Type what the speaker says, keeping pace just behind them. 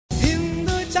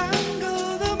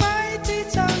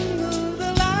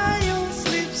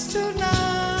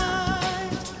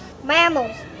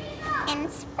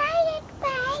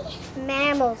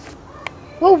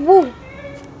Woo woo.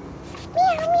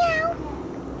 Meow meow.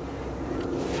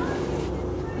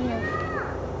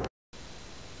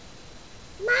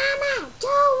 Mama,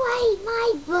 don't wipe my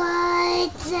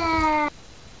butt.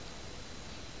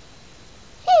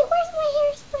 Hey, where's my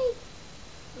hairspray?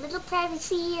 Little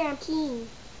privacy here, I'm peeing.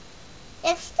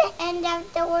 It's the end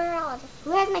of the world.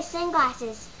 Who has my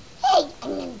sunglasses? Hey,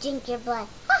 I'm gonna drink your blood.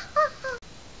 Ha ha ha.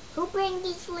 Who bring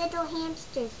these little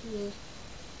hamsters here?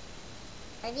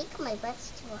 I think my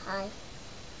butt's too high.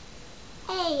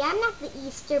 Hey, I'm not the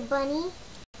Easter bunny.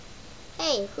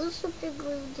 Hey, who super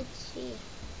glued the tree?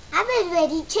 I'm a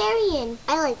vegetarian.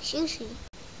 I like sushi.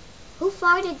 Who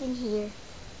farted in here?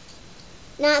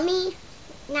 Not me.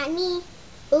 Not me.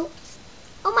 Oops.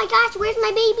 Oh my gosh, where's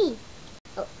my baby?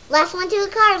 Oh, last one to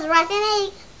the cars, rotten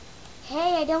egg.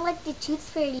 Hey, I don't like the tooth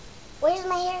fairy. Where's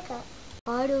my haircut?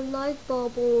 I don't like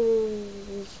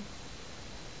bubbles.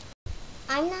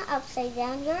 I'm not upside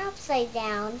down, you're upside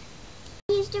down.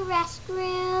 Use the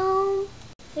restroom.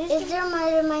 Is there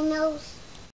mud in my nose?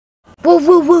 Woo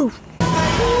woo woo.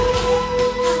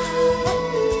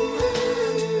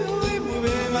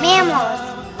 Mammals.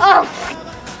 Oh.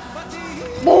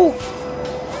 Woo.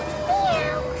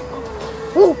 Meow.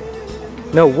 Woo.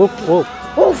 No, woof, woof.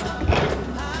 Woof.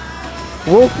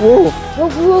 Woof, woof.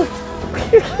 Woof woof.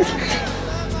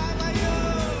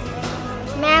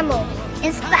 Mammals.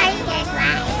 Inspired by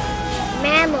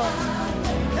Mammals.